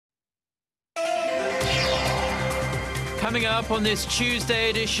Coming up on this Tuesday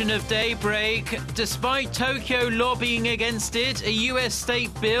edition of Daybreak, despite Tokyo lobbying against it, a US state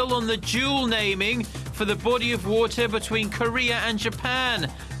bill on the dual naming for the body of water between Korea and Japan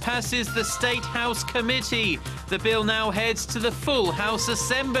passes the State House Committee. The bill now heads to the full House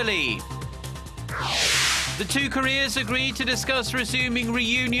Assembly. The two Koreas agreed to discuss resuming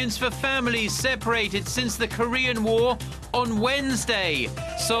reunions for families separated since the Korean War on Wednesday.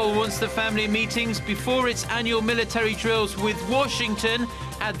 Seoul wants the family meetings before its annual military drills with Washington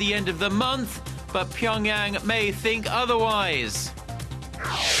at the end of the month, but Pyongyang may think otherwise.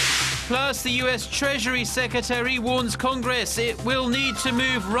 Plus, the US Treasury Secretary warns Congress it will need to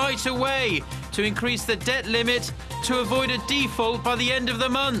move right away to increase the debt limit to avoid a default by the end of the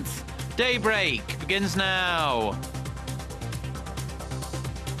month. Daybreak begins now.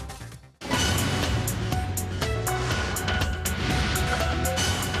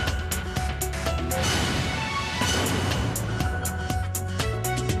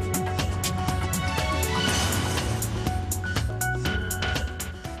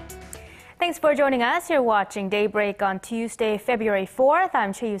 Thanks for joining us. You're watching Daybreak on Tuesday, February 4th.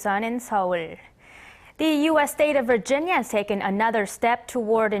 I'm Choi Yusan in Seoul. The U.S. state of Virginia has taken another step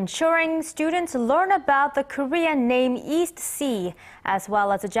toward ensuring students learn about the Korean name East Sea, as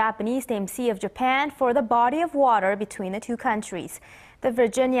well as the Japanese name Sea of Japan for the body of water between the two countries. The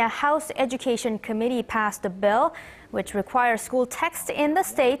Virginia House Education Committee passed a bill which requires school texts in the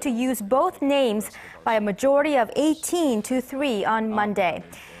state to use both names by a majority of 18-3 on Monday.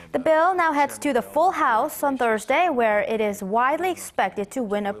 The bill now heads to the full House on Thursday, where it is widely expected to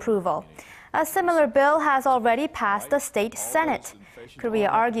win approval. A similar bill has already passed the state Senate. Korea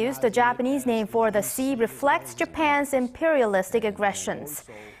argues the Japanese name for the sea reflects Japan's imperialistic aggressions.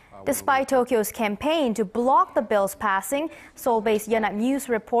 Despite Tokyo's campaign to block the bill's passing, Seoul-based Yonhap News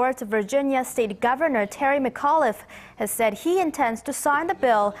reports Virginia State Governor Terry McAuliffe has said he intends to sign the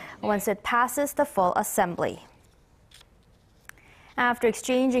bill once it passes the full assembly. After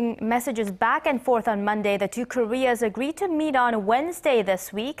exchanging messages back and forth on Monday, the two Koreas agreed to meet on Wednesday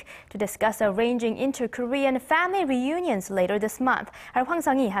this week to discuss arranging inter-Korean family reunions later this month. Our Hwang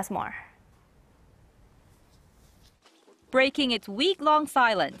Sung-hee has more. Breaking its week-long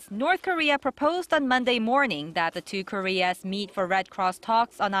silence, North Korea proposed on Monday morning that the two Koreas meet for Red Cross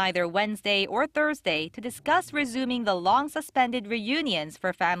talks on either Wednesday or Thursday to discuss resuming the long-suspended reunions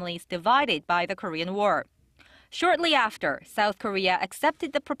for families divided by the Korean War. Shortly after, South Korea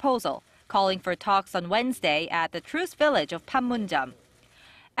accepted the proposal, calling for talks on Wednesday at the truce village of Panmunjom.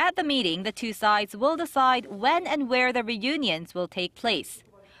 At the meeting, the two sides will decide when and where the reunions will take place.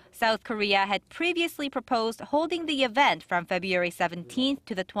 South Korea had previously proposed holding the event from February 17th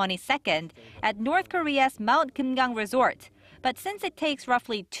to the 22nd at North Korea's Mount Kimgang Resort. But since it takes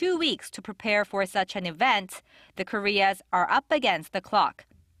roughly 2 weeks to prepare for such an event, the Koreas are up against the clock.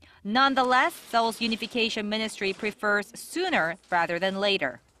 Nonetheless, Seoul's unification ministry prefers sooner rather than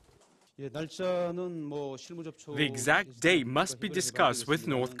later. The exact date must be discussed with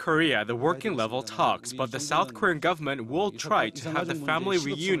North Korea, the working-level talks, but the South Korean government will try to have the family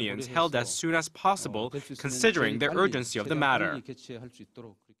reunions held as soon as possible, considering the urgency of the matter.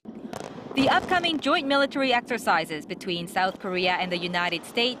 The upcoming joint military exercises between South Korea and the United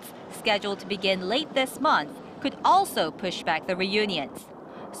States, scheduled to begin late this month, could also push back the reunions.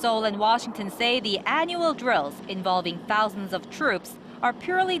 Seoul and Washington say the annual drills involving thousands of troops are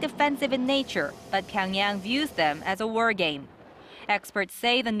purely defensive in nature, but Pyongyang views them as a war game. Experts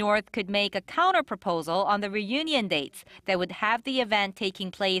say the North could make a counter-proposal on the reunion dates that would have the event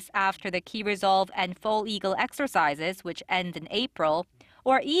taking place after the Key Resolve and Full Eagle exercises, which end in April,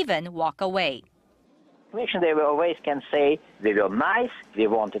 or even walk away. They always can say we were nice, we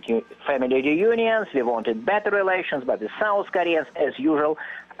wanted family reunions, we wanted better relations, but the South Koreans, as usual,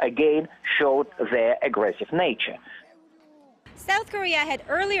 again showed their aggressive nature. South Korea had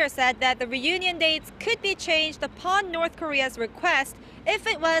earlier said that the reunion dates could be changed upon North Korea's request if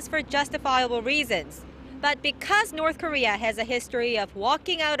it was for justifiable reasons. But because North Korea has a history of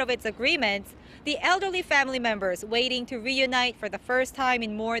walking out of its agreements, the elderly family members waiting to reunite for the first time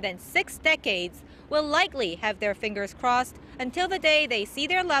in more than 6 decades will likely have their fingers crossed until the day they see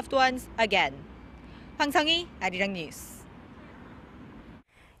their loved ones again. Hwang Sung-hee, Arirang News.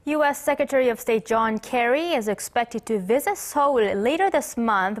 U.S. Secretary of State John Kerry is expected to visit Seoul later this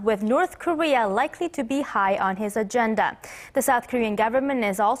month, with North Korea likely to be high on his agenda. The South Korean government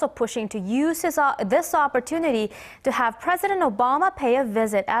is also pushing to use this opportunity to have President Obama pay a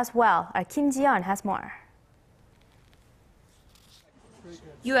visit as well. Kim Ji-yeon has more.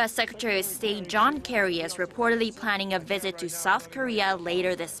 U.S. Secretary of State John Kerry is reportedly planning a visit to South Korea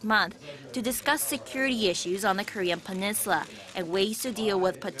later this month to discuss security issues on the Korean peninsula and ways to deal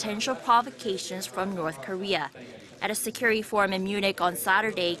with potential provocations from North Korea. At a security forum in Munich on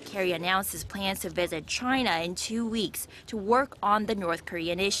Saturday, Kerry announced his plans to visit China in 2 weeks to work on the North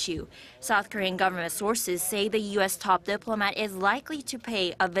Korean issue. South Korean government sources say the U.S. top diplomat is likely to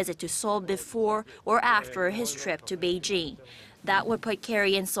pay a visit to Seoul before or after his trip to Beijing. That would put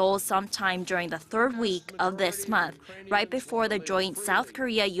Kerry in Seoul sometime during the third week of this month, right before the joint South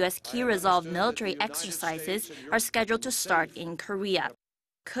Korea-U.S. Key Resolve military exercises are scheduled to start in Korea.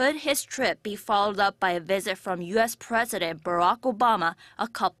 Could his trip be followed up by a visit from U.S. President Barack Obama a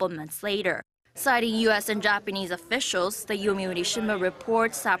couple months later? Citing U.S. and Japanese officials, the Yomiuri Shimbun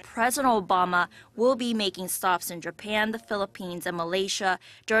reports that President Obama will be making stops in Japan, the Philippines, and Malaysia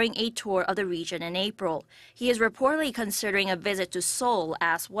during a tour of the region in April. He is reportedly considering a visit to Seoul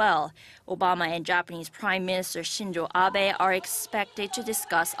as well. Obama and Japanese Prime Minister Shinzo Abe are expected to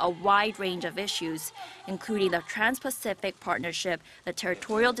discuss a wide range of issues, including the Trans-Pacific Partnership, the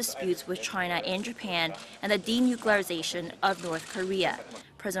territorial disputes with China and Japan, and the denuclearization of North Korea.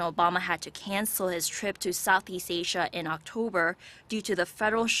 President Obama had to cancel his trip to Southeast Asia in October due to the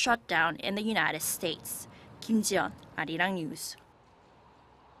federal shutdown in the United States. Kim Ji-yeon, Arirang News.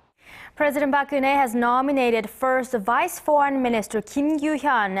 President Park Geun-hye has nominated first Vice Foreign Minister Kim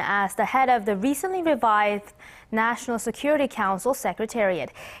Kyu-hyun as the head of the recently revived National Security Council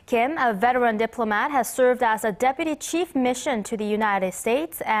Secretariat. Kim, a veteran diplomat, has served as a deputy chief mission to the United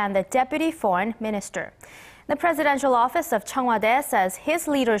States and the deputy foreign minister. The presidential office of Cheongwade says his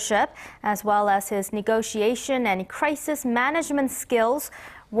leadership, as well as his negotiation and crisis management skills,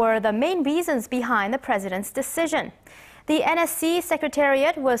 were the main reasons behind the president's decision. The NSC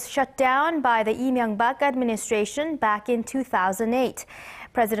Secretariat was shut down by the Lee Myung-bak administration back in 2008.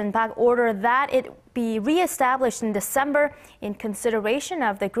 President Park ordered that it be re-established in December in consideration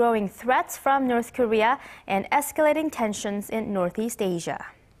of the growing threats from North Korea and escalating tensions in Northeast Asia.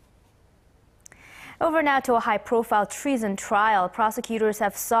 Over now to a high-profile treason trial. Prosecutors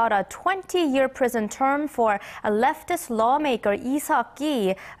have sought a 20-year prison term for a leftist lawmaker, Lee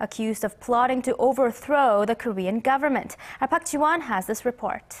Seok-gi, accused of plotting to overthrow the Korean government. Our Park Ji-won has this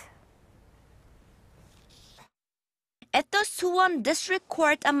report. At the Suwon District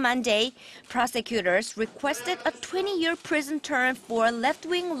Court on Monday, prosecutors requested a 20-year prison term for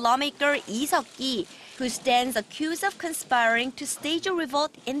left-wing lawmaker Lee Seok-gi, who stands accused of conspiring to stage a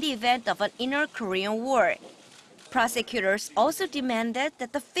revolt in the event of an inner Korean war. Prosecutors also demanded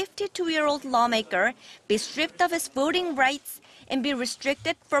that the 52-year-old lawmaker be stripped of his voting rights and be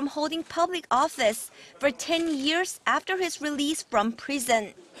restricted from holding public office for 10 years after his release from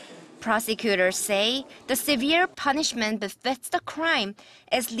prison. Prosecutors say the severe punishment befits the crime,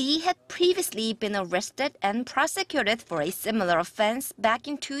 as Lee had previously been arrested and prosecuted for a similar offense back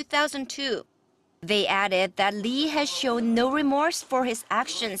in 2002. They added that Lee has shown no remorse for his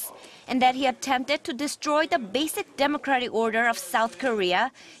actions and that he attempted to destroy the basic democratic order of South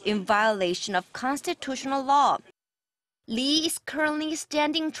Korea in violation of constitutional law. Lee is currently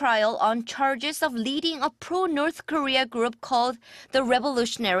standing trial on charges of leading a pro-North Korea group called the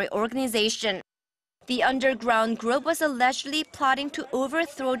Revolutionary Organization. The underground group was allegedly plotting to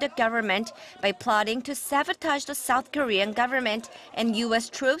overthrow the government by plotting to sabotage the South Korean government and U.S.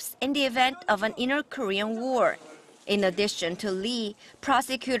 troops in the event of an inner Korean war. In addition to Lee,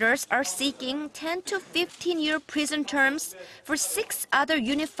 prosecutors are seeking 10 to 15-year prison terms for 6 other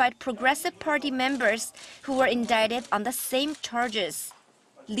Unified Progressive Party members who were indicted on the same charges.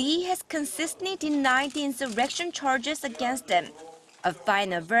 Lee has consistently denied the insurrection charges against him. A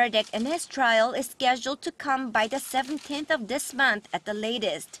final verdict in his trial is scheduled to come by the 17th of this month at the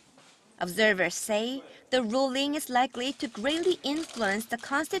latest. Observers say the ruling is likely to greatly influence the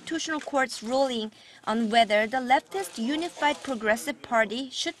Constitutional Court's ruling on whether the leftist Unified Progressive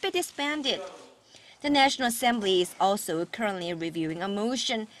Party should be disbanded. The National Assembly is also currently reviewing a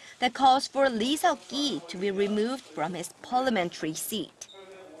motion that calls for Lee Seok-gi to be removed from his parliamentary seat.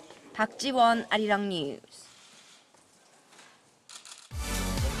 Park Ji-won, Arirang News.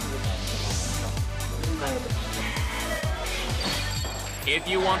 If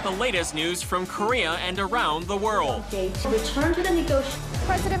you want the latest news from Korea and around the world. Return to the negotiations.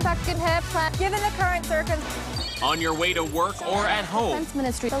 President Park Geun-hye plans, given the current circumstances. On your way to work or at home. Defense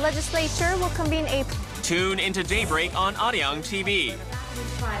Ministry. The legislature will convene a... Tune into Daybreak on Arirang TV.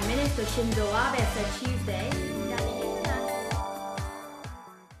 Prime Minister Shinzo Abe said Tuesday.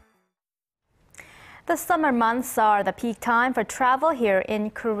 The summer months are the peak time for travel here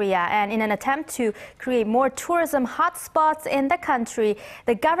in Korea, and in an attempt to create more tourism hotspots in the country,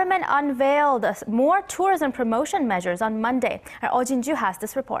 the government unveiled more tourism promotion measures on Monday. Our Oh Jin-ju has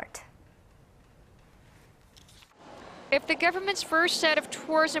this report. If the government's first set of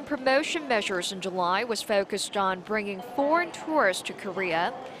tourism promotion measures in July was focused on bringing foreign tourists to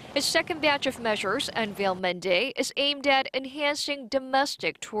Korea, its second batch of measures, unveiled Monday, is aimed at enhancing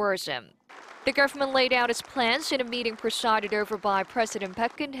domestic tourism. The government laid out its plans in a meeting presided over by President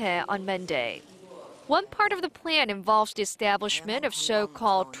Park Geun-hye on Monday. One part of the plan involves the establishment of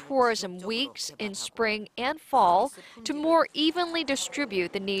so-called tourism weeks in spring and fall to more evenly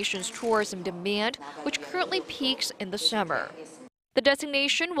distribute the nation's tourism demand, which currently peaks in the summer. The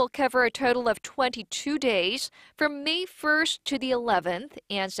designation will cover a total of 22 days from May 1st to the 11th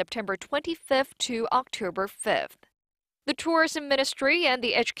and September 25th to October 5th. The Tourism Ministry and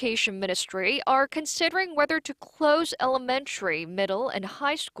the Education Ministry are considering whether to close elementary, middle, and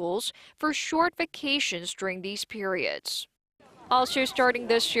high schools for short vacations during these periods. Also starting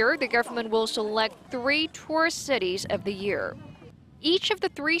this year, the government will select 3 tourist cities of the year. Each of the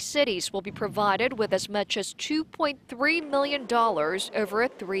 3 cities will be provided with as much as $2.3 million over a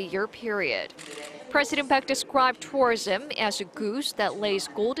 3-year period. President Park described tourism as a goose that lays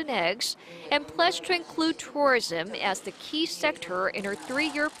golden eggs and pledged to include tourism as the key sector in her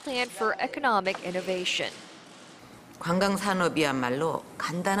 3-year plan for economic innovation. 관광 산업이야말로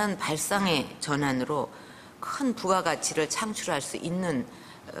간단한 발상의 전환으로 큰 부가가치를 창출할 수 있는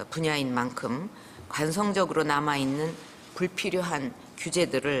분야인 만큼 관성적으로 남아있는 불필요한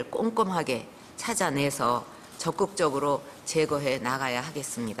규제들을 꼼꼼하게 찾아내서 적극적으로 제거해 나가야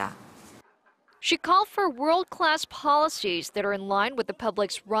하겠습니다. She called for world-class policies that are in line with the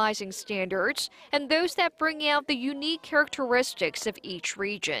public's rising standards and those that bring out the unique characteristics of each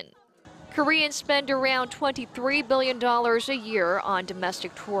region. Koreans spend around $23 billion a year on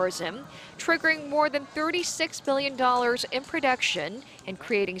domestic tourism, triggering more than $36 billion in production and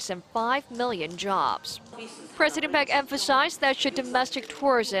creating some 5 million jobs. President Park emphasized that should domestic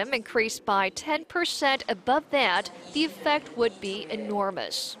tourism increase by 10% above that, the effect would be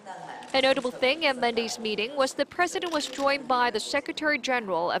enormous. A notable thing at Monday's meeting was the president was joined by the Secretary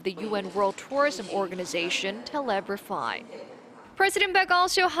General of the UN World Tourism Organization, Taleb Rifai. President Park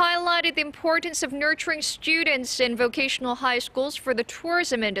also highlighted the importance of nurturing students in vocational high schools for the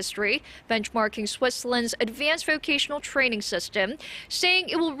tourism industry, benchmarking Switzerland's advanced vocational training system, saying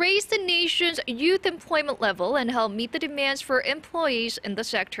it will raise the nation's youth employment level and help meet the demands for employees in the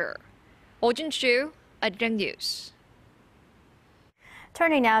sector. Oh Jin-ju, Arirang News.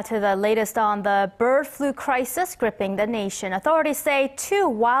 Turning now to the latest on the bird flu crisis gripping the nation. Authorities say 2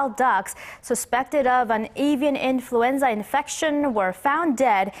 wild ducks suspected of an avian influenza infection were found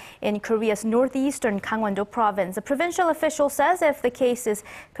dead in Korea's northeastern Gangwon-do province. A provincial official says if the case is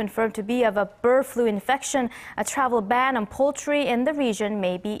confirmed to be of a bird flu infection, a travel ban on poultry in the region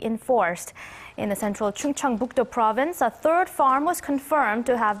may be enforced. In the central Chungcheongbuk-do province, a 3rd farm was confirmed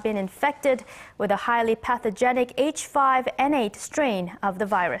to have been infected with a highly pathogenic H5N8 strain of the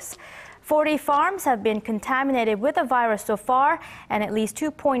virus. 40 farms have been contaminated with the virus so far, and at least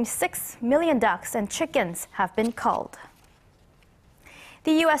 2.6 million ducks and chickens have been culled.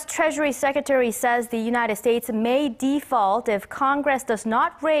 The U.S. Treasury Secretary says the United States may default if Congress does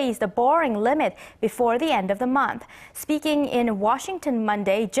not raise the borrowing limit before the end of the month. Speaking in Washington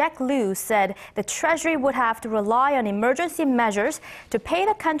Monday, Jack Lew said the Treasury would have to rely on emergency measures to pay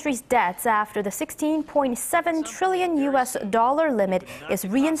the country's debts after the $16.7 trillion U.S. dollar limit is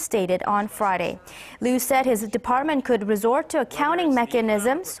reinstated on Friday. Lew said his department could resort to accounting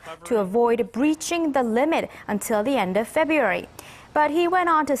mechanisms to avoid breaching the limit until the end of February. But he went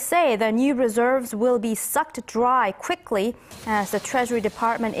on to say the new reserves will be sucked dry quickly as the Treasury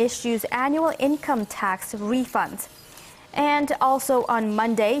Department issues annual income tax refunds. And also on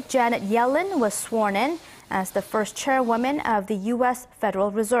Monday, Janet Yellen was sworn in as the first chairwoman of the U.S.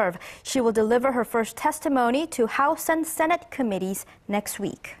 Federal Reserve. She will deliver her first testimony to House and Senate committees next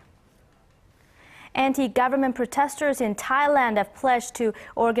week. Anti-government protesters in Thailand have pledged to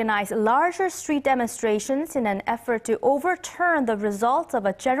organize larger street demonstrations in an effort to overturn the results of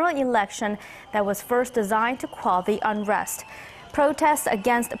a general election that was first designed to quell the unrest. Protests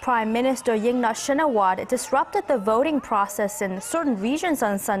against Prime Minister Yingluck Shinawatra disrupted the voting process in certain regions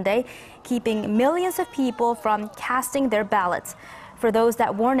on Sunday, keeping millions of people from casting their ballots. For those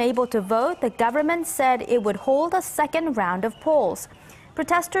that weren't able to vote, the government said it would hold a second round of polls.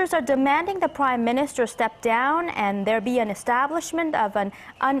 Protesters are demanding the Prime Minister step down and there be an establishment of an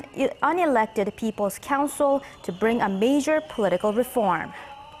unelected People's Council to bring a major political reform.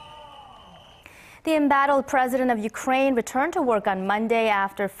 The embattled president of Ukraine returned to work on Monday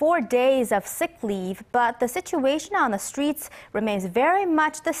after 4 days of sick leave, but the situation on the streets remains very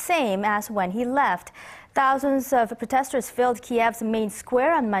much the same as when he left. Thousands of protesters filled Kiev's main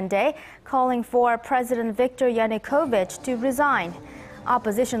square on Monday, calling for President Viktor Yanukovych to resign.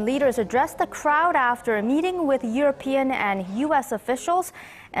 Opposition leaders addressed the crowd after a meeting with European and U.S. officials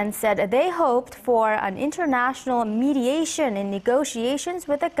and said they hoped for an international mediation in negotiations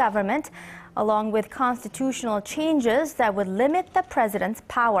with the government, along with constitutional changes that would limit the president's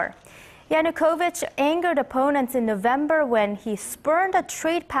power. Yanukovych angered opponents in November when he spurned a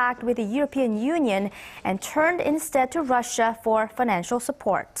trade pact with the European Union and turned instead to Russia for financial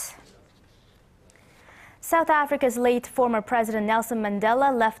support. South Africa's late former President Nelson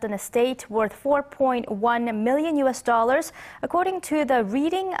Mandela left an estate worth $4.1 million, according to the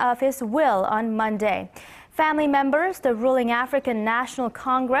reading of his will on Monday. Family members, the ruling African National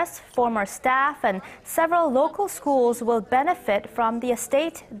Congress, former staff, and several local schools will benefit from the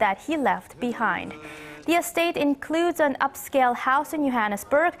estate that he left behind. The estate includes an upscale house in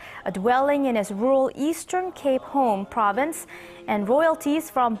Johannesburg, a dwelling in his rural Eastern Cape home province, and royalties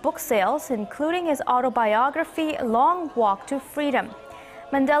from book sales, including his autobiography, Long Walk to Freedom.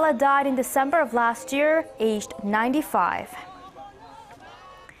 Mandela died in December of last year, aged 95.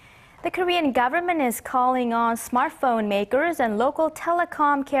 The Korean government is calling on smartphone makers and local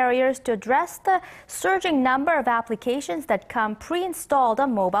telecom carriers to address the surging number of applications that come pre-installed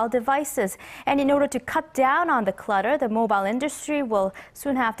on mobile devices. And in order to cut down on the clutter, the mobile industry will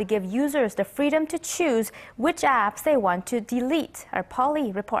soon have to give users the freedom to choose which apps they want to delete. Our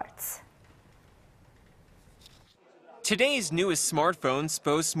Polly reports. Today's newest smartphones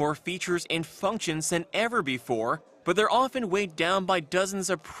boast more features and functions than ever before, but they're often weighed down by dozens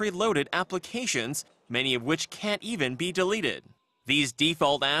of preloaded applications, many of which can't even be deleted. These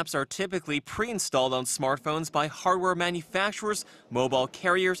default apps are typically pre-installed on smartphones by hardware manufacturers, mobile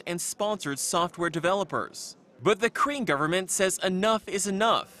carriers, and sponsored software developers. But the Korean government says enough is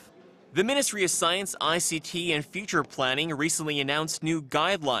enough. The Ministry of Science, ICT, and Future Planning recently announced new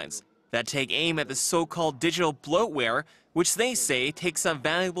guidelines that take aim at the so-called digital bloatware, which they say takes up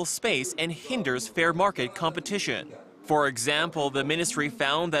valuable space and hinders fair market competition. For example, the ministry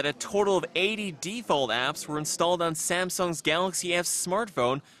found that a total of 80 default apps were installed on Samsung's Galaxy F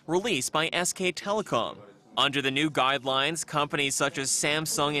smartphone released by SK Telecom. Under the new guidelines, companies such as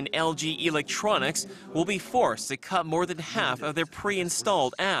Samsung and LG Electronics will be forced to cut more than half of their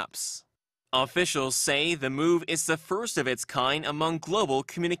pre-installed apps. Officials say the move is the first of its kind among global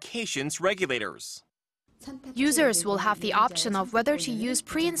communications regulators. Users will have the option of whether to use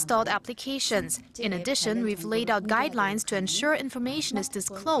pre-installed applications. In addition, we've laid out guidelines to ensure information is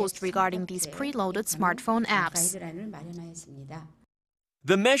disclosed regarding these preloaded smartphone apps.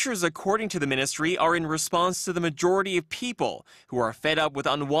 The measures, according to the ministry, are in response to the majority of people who are fed up with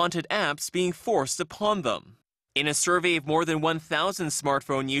unwanted apps being forced upon them. In a survey of more than 1,000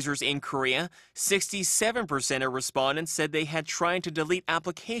 smartphone users in Korea, 67% of respondents said they had tried to delete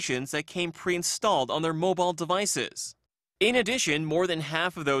applications that came pre-installed on their mobile devices. In addition, more than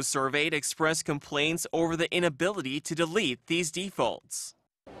half of those surveyed expressed complaints over the inability to delete these defaults.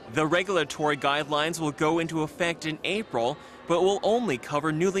 The regulatory guidelines will go into effect in April, but will only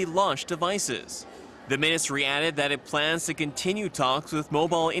cover newly launched devices. The ministry added that it plans to continue talks with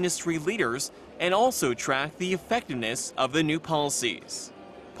mobile industry leaders and also track the effectiveness of the new policies.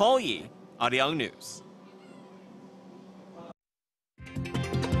 Paul Yi, Arirang News.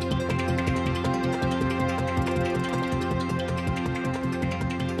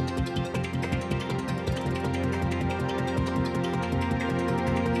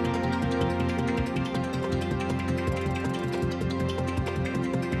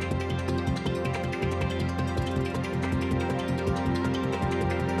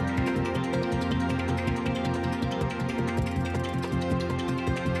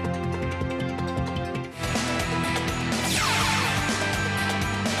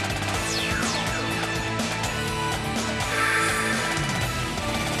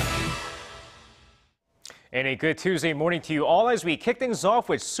 And a good Tuesday morning to you all as we kick things off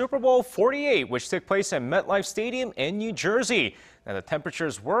with Super Bowl 48, which took place at MetLife Stadium in New Jersey. Now, the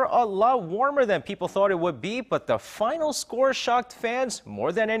temperatures were a lot warmer than people thought it would be, but the final score shocked fans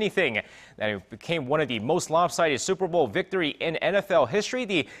more than anything. Now, it became one of the most lopsided Super Bowl victory in NFL history.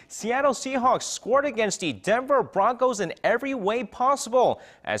 The Seattle Seahawks scored against the Denver Broncos in every way possible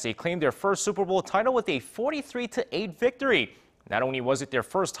as they claimed their first Super Bowl title with a 43-8 victory. Not only was it their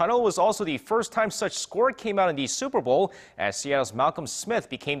first title, it was also the first time such score came out in the Super Bowl, as Seattle's Malcolm Smith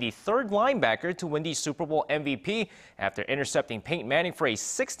became the third linebacker to win the Super Bowl MVP after intercepting Peyton Manning for a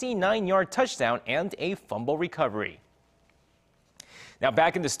 69-yard touchdown and a fumble recovery. Now,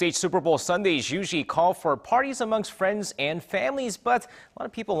 back in the States, Super Bowl Sundays usually call for parties amongst friends and families, but a lot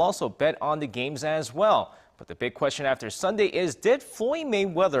of people also bet on the games as well. But the big question after Sunday is, did Floyd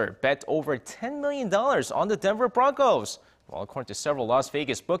Mayweather bet over $10 million on the Denver Broncos? Well, according to several Las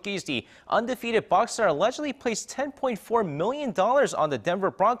Vegas bookies, the undefeated boxer allegedly placed $10.4 million on the Denver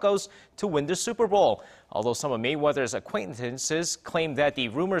Broncos to win the Super Bowl. Although some of Mayweather's acquaintances claim that the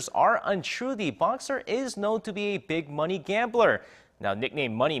rumors are untrue, the boxer is known to be a big money gambler. Now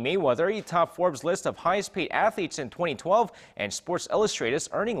nicknamed Money Mayweather, he topped Forbes' list of highest paid athletes in 2012 and Sports Illustrated's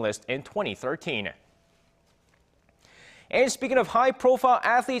earning list in 2013. And speaking of high-profile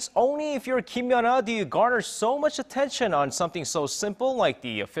athletes, only if you're Kim Yeon-ah do you garner so much attention on something so simple like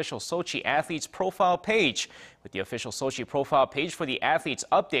the official Sochi athletes profile page. With the official Sochi profile page for the athletes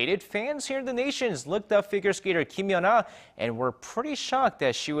updated, fans here in the nations looked up figure skater Kim Yeon-ah and were pretty shocked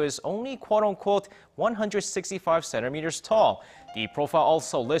that she was only quote-unquote 165 centimeters tall. The profile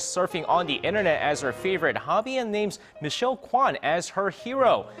also lists surfing on the internet as her favorite hobby and names Michelle Kwan as her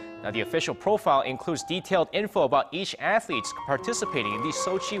hero. Now, the official profile includes detailed info about each athlete participating in the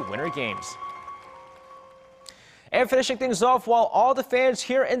Sochi Winter Games. And finishing things off, while all the fans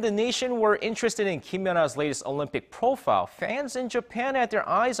here in the nation were interested in Kim Yeon-ah's latest Olympic profile, fans in Japan had their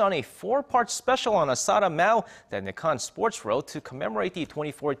eyes on a 4-part special on Asada Mao that Nikkan Sports wrote to commemorate the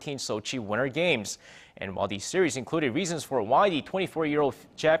 2014 Sochi Winter Games. And while the series included reasons for why the 24-year-old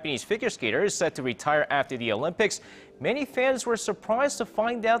Japanese figure skater is set to retire after the Olympics, many fans were surprised to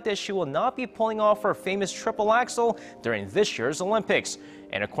find out that she will not be pulling off her famous triple axel during this year's Olympics.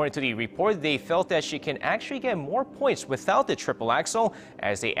 And according to the report, they felt that she can actually get more points without the triple axel,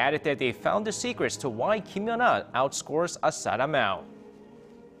 as they added that they found the secrets to why Kim Yeon-ah outscores Asada Mao.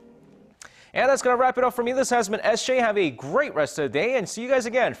 And that's going to wrap it up for me. This has been SJ. Have a great rest of the day, and see you guys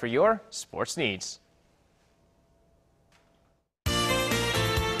again for your sports needs.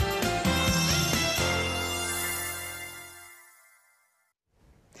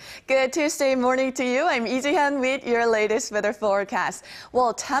 Good Tuesday morning to you. I'm Lee Ji-hyun with your latest weather forecast.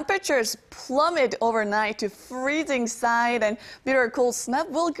 Well, temperatures plummet overnight to freezing side, and bitter cold snap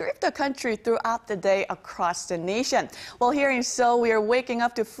will grip the country throughout the day across the nation. Well, here in Seoul, we are waking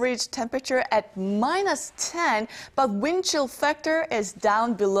up to freeze temperature at -10, but wind chill factor is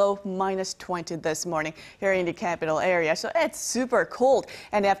down below -20 this morning here in the capital area. So it's super cold,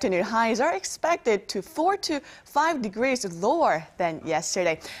 and afternoon highs are expected to 4 to 5 degrees lower than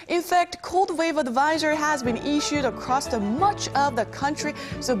yesterday. In fact, cold wave advisory has been issued across much of the country,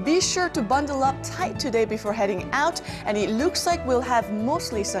 so be sure to bundle up tight today before heading out, and it looks like we'll have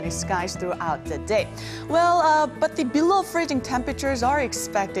mostly sunny skies throughout the day. Well, but the below freezing temperatures are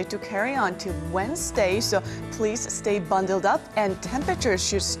expected to carry on to Wednesday, so please stay bundled up, and temperatures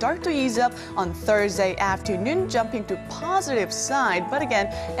should start to ease up on Thursday afternoon, jumping to positive side. But again,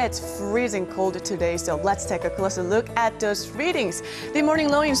 it's freezing cold today, so let's take a closer look at those readings. The morning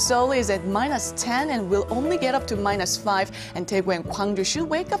low in Seoul is at -10 and will only get up to -5, and Daegu and Gwangju should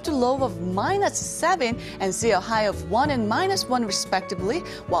wake up to low of -7 and see a high of 1 and -1 respectively,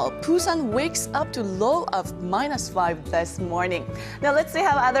 while Busan wakes up to low of -5 this morning. Now let's see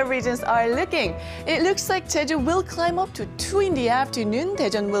how other regions are looking. It looks like Jeju will climb up to 2 in the afternoon.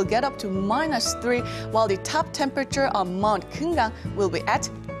 Daejeon will get up to -3, while the top temperature on Mount Keungang will be at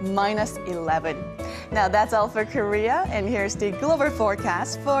 -11. Now that's all for Korea, and here's the global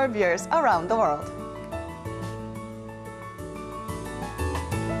forecast for viewers around the world.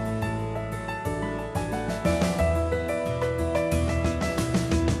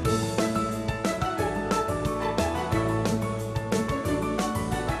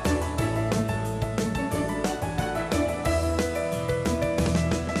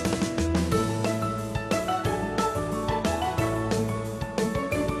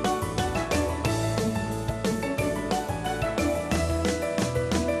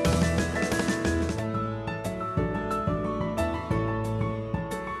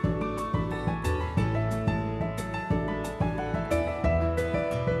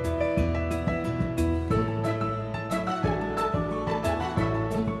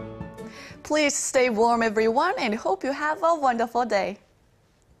 Please stay warm, everyone, and hope you have a wonderful day.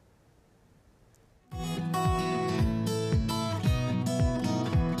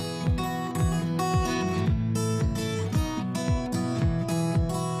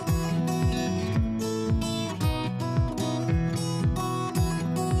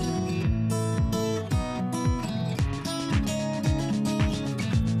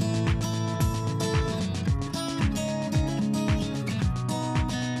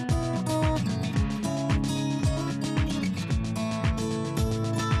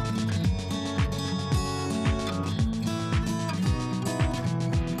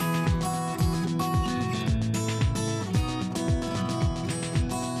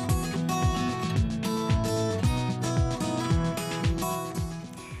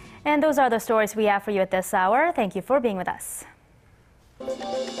 And those are the stories we have for you at this hour. Thank you for being with us.